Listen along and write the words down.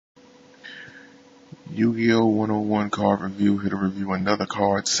YuGiOh 101 card review. Here to review another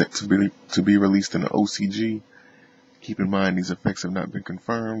card set to be released in the OCG. Keep in mind these effects have not been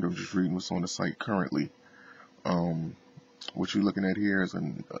confirmed. I'm just reading what's on the site currently. What you're looking at here is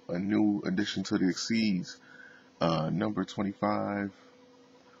a new addition to the Exceeds. Number 25,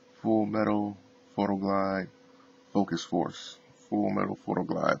 Fullmetal Photoglide Focus Force. Fullmetal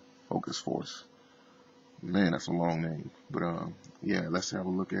Photoglide Focus Force. Man, that's a long name. But yeah, let's have a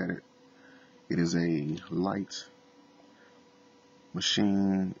look at it. It is a light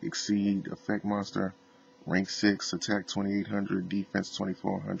machine exceed effect monster, rank 6, attack 2800, defense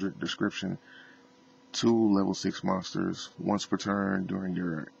 2400. Description: 2 level 6 monsters. Once per turn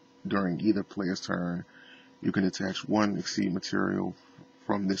during either player's turn, you can attach 1 exceed material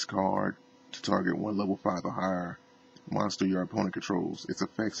from this card to target 1 level 5 or higher monster your opponent controls. Its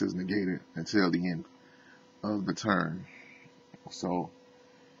effects is negated until the end of the turn. So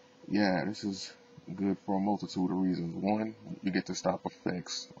yeah, this is good for a multitude of reasons. One, you get to stop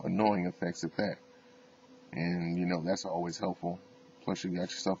effects, annoying effects at that, and you know that's always helpful. Plus, you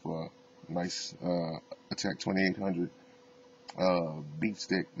got yourself a nice attack 2800 beat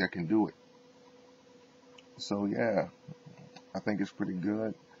stick that can do it. So yeah, I think it's pretty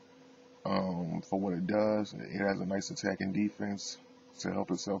good for what it does. It has a nice attack and defense to help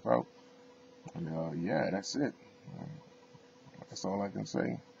itself out. And yeah, that's it. That's all I can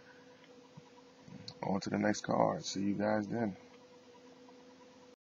say. On to the next card. See you guys then.